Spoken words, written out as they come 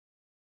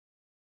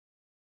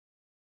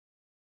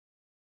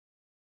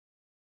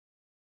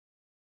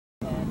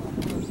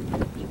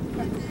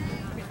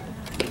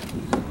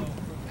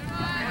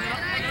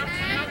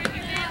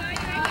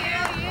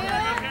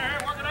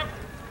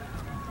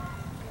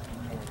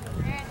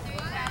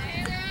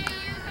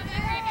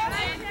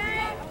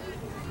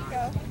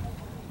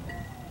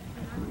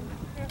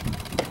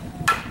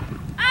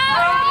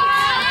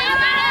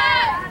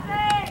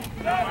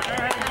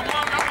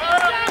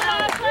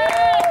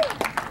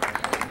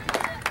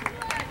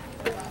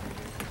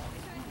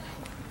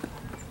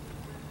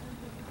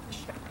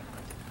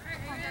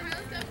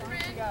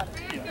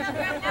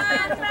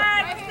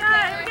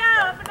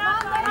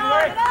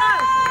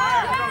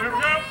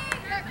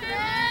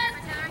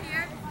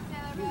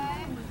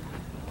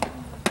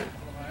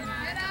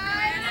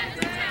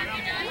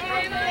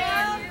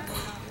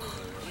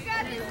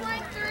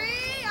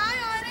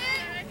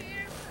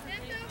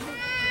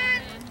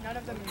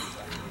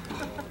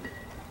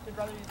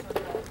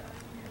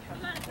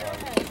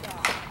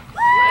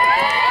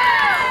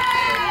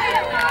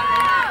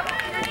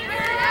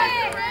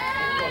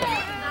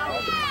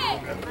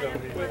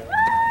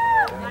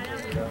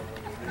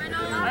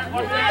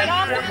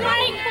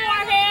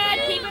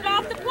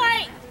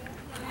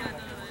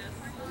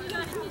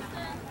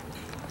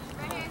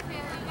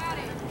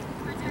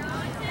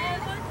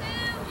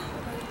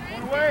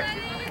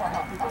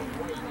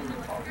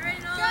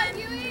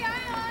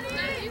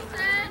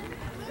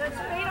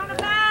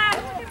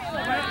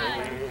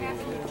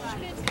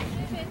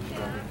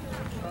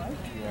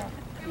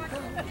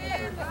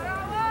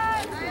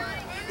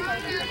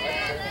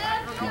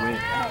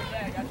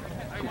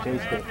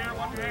taste it.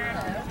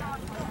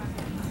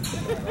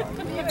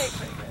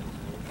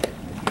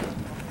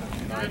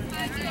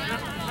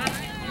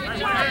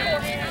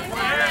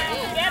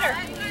 Get her.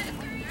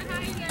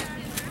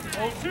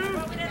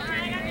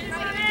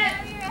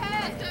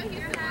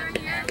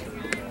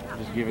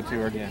 Just give it to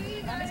her again.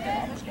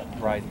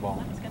 Rise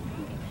ball.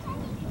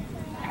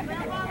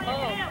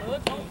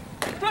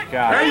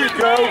 Got it. There you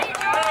go.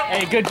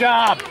 Hey, good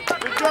job.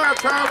 Good job,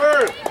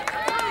 Tyler.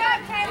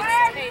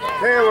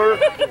 Taylor.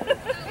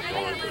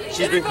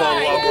 She's been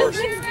called a lot worse.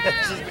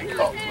 She's been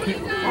called.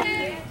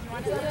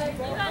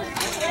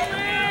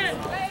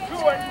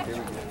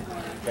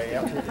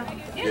 Yeah.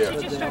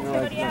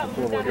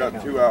 We got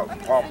 2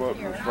 outs. Pop up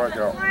and strike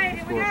out. I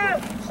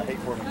hate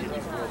for him to get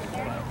these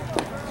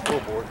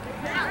scoreboard.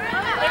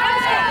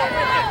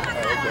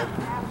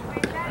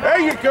 There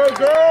you go,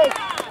 girl.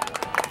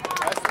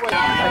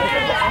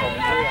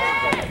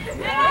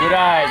 Good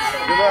eyes.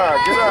 Good eye,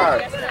 good eye.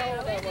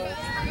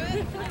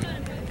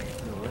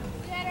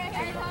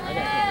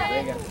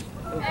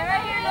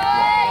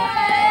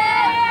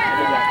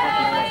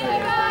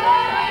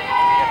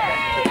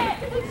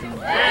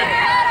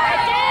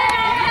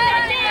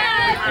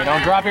 Hey,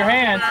 don't drop your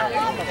hands.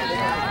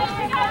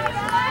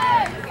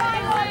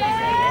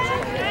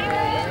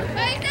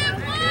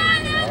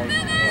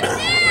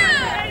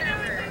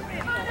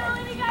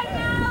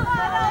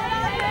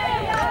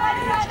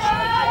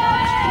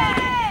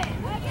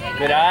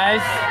 Good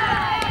eyes.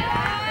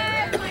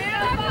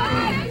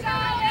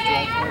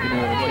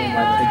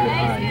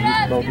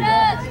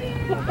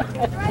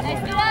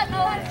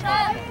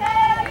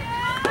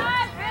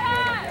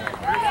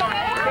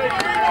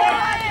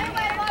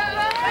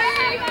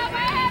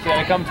 She's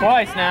gonna come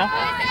twice now.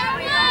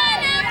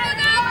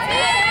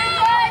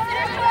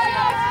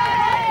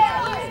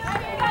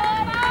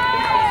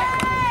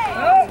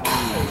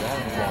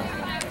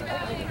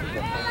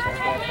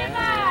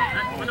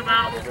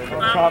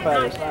 Top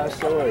at it's not a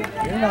sword.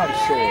 You're not a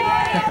sword.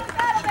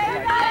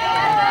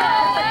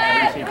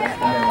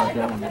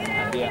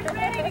 Yeah.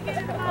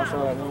 I saw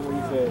that one where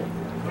you said.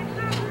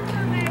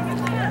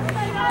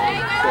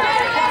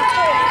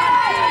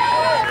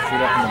 See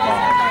that from the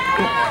bottom.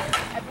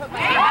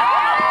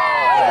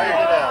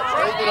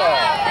 Straighten it out.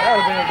 That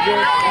would have been a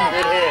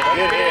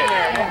Good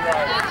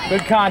hit.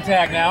 Good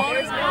contact now.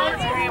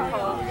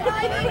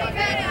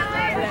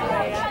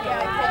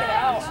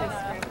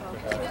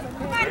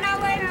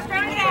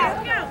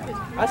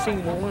 I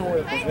seen the one where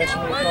the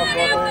professional talk about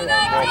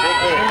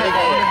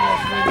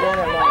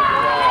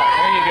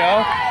There you go.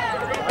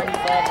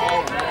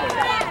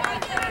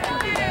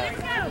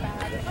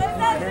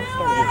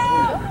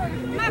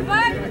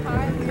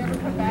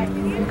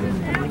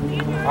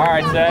 All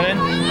right, 7.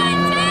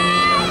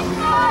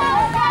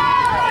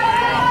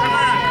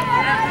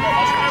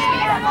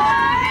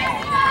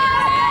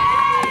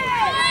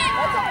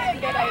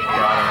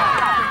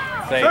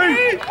 Safe. There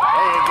you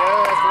go.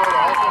 That's what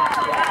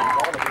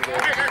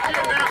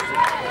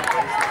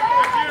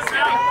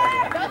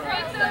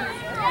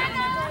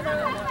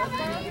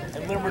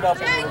and limbered up a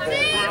little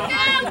bit.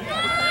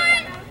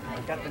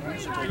 Got the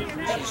music where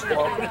she's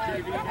talking. I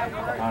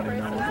don't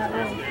even know what that was.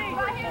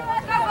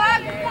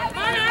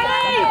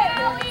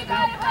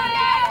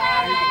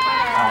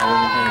 I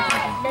wasn't paying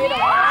attention.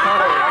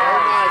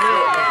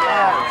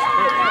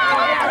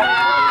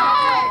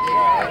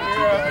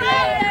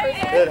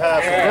 Good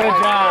hustle. Good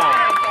job.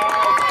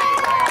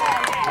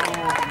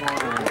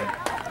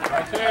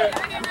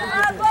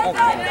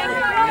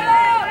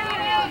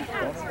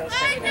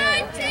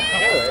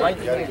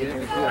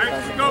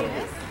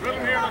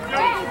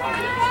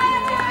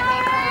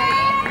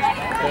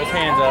 Those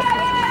hands up.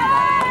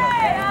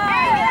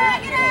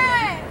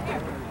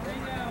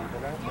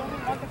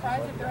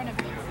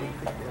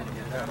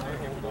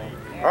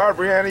 All right,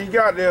 Brianna, you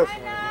got this.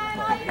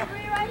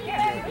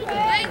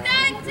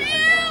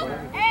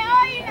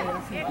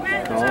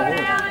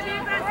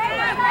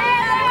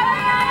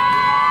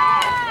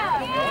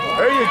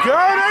 There you go,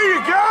 there you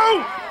go.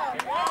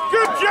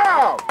 Good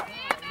job.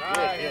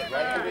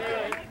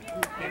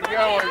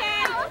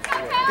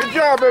 Good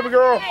job, baby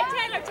girl. Hey,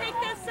 Taylor, take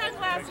those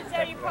sunglasses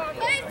out of your pocket.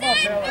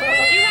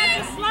 You have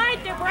to slide,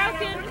 they're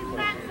broken.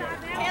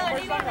 Taylor,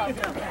 do you want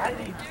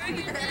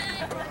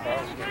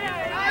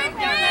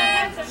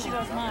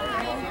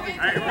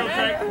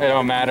It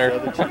don't matter.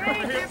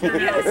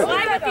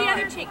 slide with the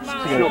other cheek,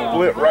 Mom. She'll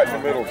flip right in the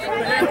middle.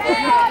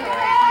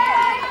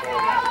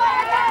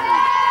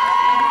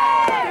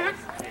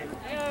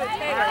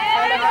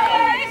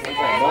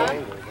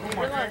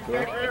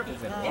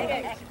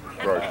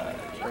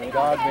 Right.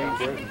 God made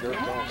dirt and dirt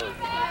don't hurt.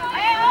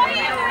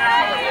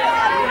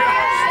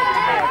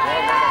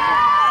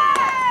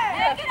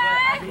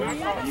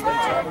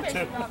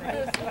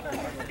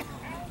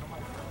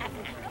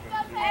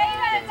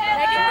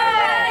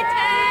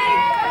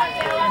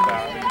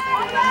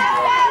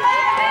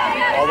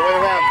 All the way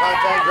around,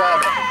 contact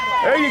drive.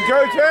 There you go,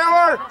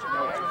 Taylor.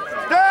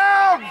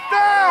 Down,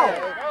 down.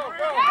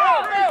 There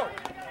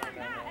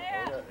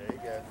you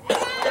go.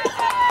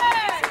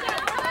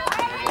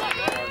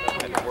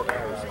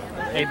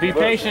 Hey, Hey, be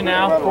patient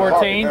now,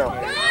 14. Yeah.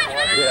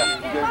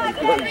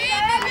 Good. He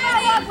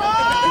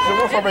said,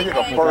 once I make it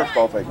the first,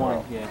 I'll take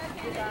one. Yeah.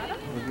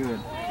 We're good.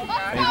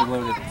 Baby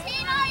loaded.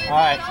 All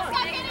right.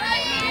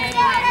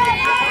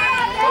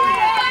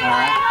 All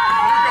right.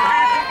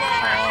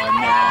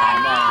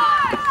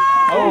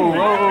 Oh,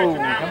 no. Oh,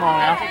 come on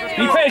now.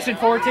 Be patient,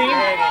 14.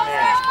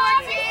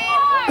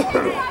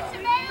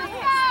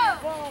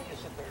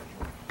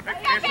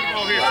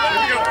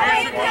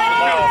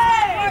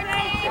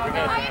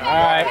 All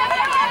right.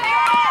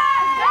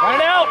 Run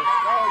it out.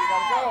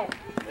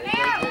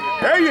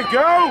 There you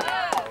go.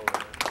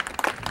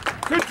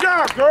 Good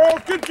job,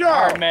 girls. Good job.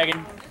 All right,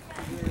 Megan.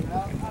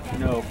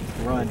 No,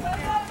 run. Good,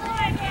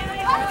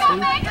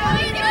 Megan,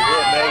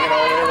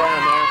 all the way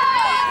around now.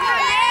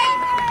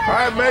 All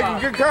right, Megan,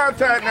 good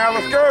contact now.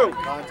 Let's go.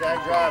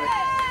 Contact driving.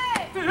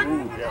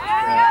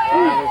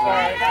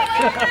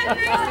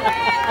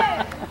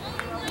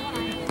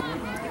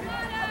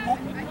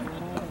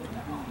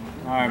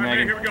 All right,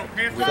 Megan. Here we go.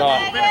 Hands Stop.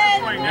 up.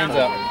 Hands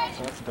up.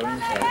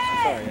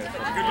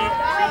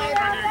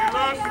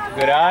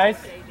 Good eyes.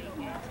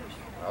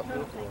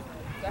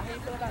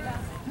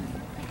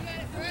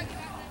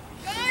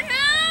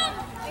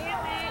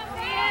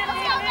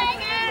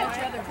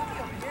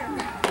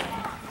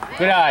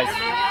 Good eyes.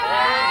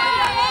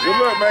 Good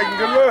look, Megan.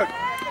 Good look.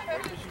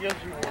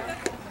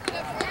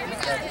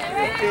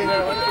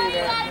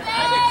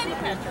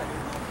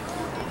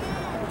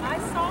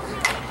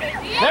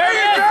 There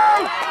you go.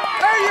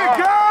 There you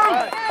go.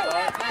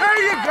 There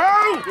you go.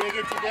 Dig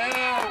it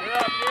down.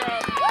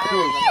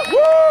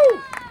 Woo!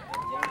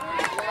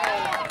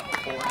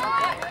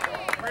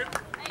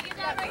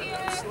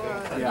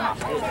 Yeah.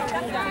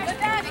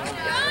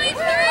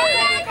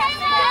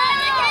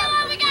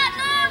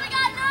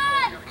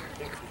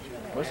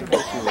 What's the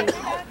best you leave?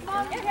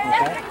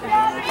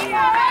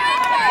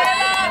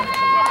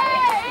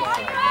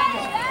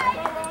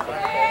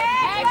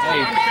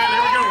 Hey,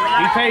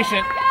 be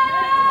patient.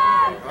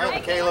 All right,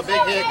 Michaela,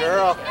 big hit,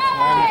 girl.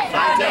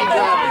 Contact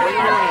driving. Bring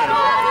it around.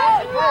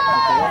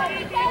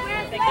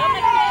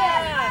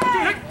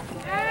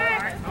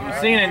 You've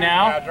seen it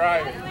now.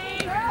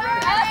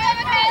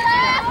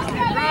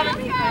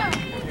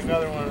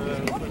 Another one of those.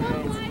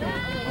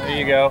 There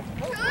you go.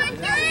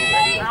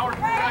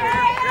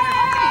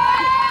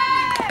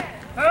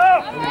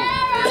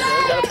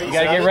 You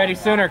gotta get ready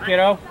sooner,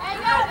 kiddo.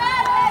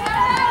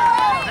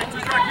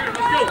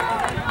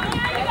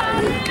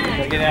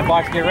 Gotta get in that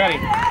box, get ready.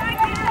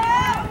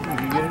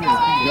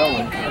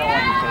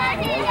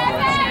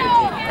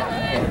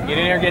 Get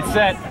in there, get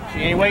set. She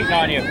ain't waiting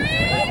on you.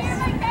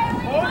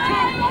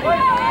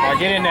 Now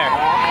get in there.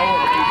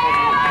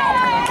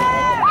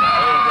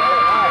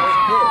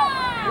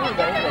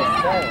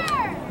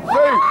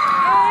 Hey.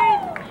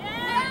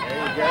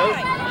 There you go.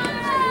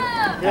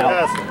 Good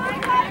hustle.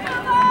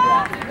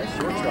 That's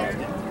your shot.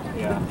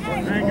 Yeah.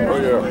 Oh,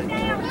 yeah.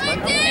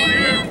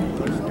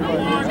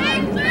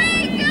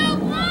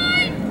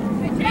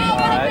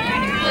 Alright.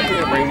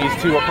 Bring these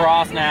two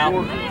across now.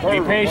 Be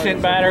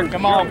patient, batter.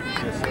 Come on.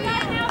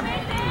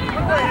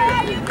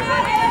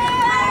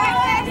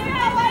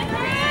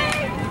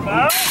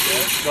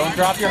 Don't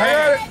drop your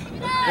hand.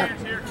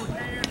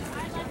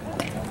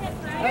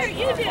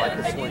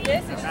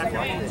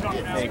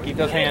 Hey, keep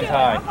those hands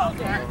high.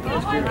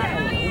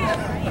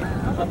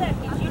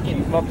 Keep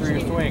them up through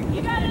your swing.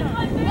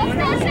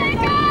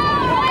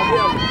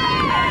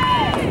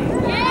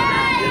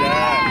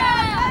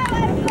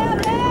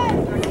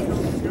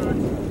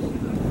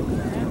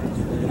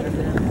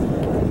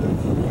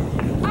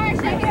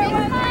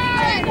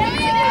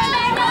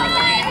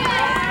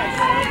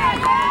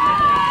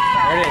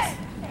 There it is.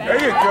 There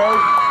you go.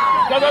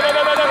 Go, go, go,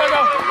 go, go, go, go,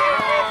 go.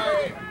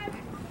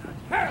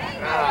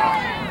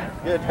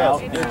 Good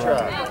hustle. Good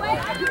try.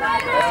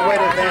 That's the way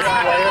to advance the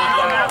player.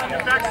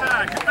 Get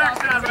backside. Get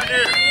backside right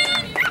there.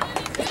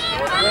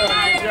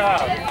 Good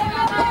job.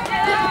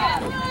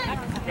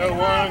 Go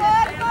one.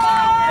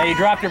 Hey, you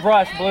dropped your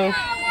brush, Blue.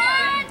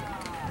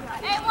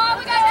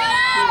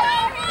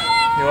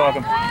 You're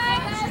welcome.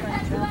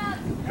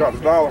 Drop the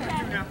dollar.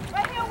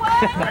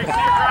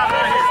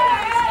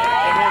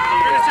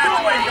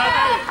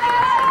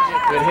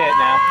 Good hit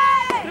now.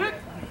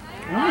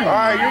 All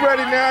right, you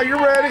ready now? You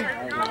ready?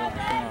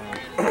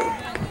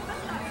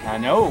 I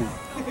know.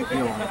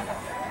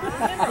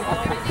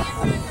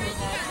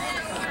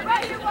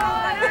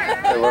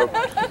 Hello.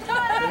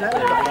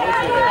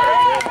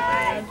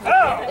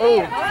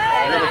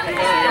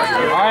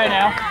 All right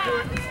now.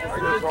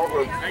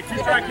 Hey,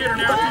 two-strike hitter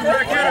now.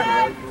 Two-strike hitter.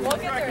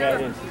 Yeah,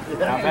 it is.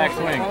 Now back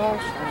swing.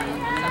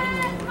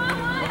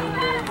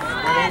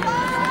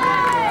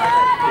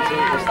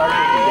 We're starting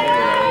to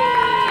get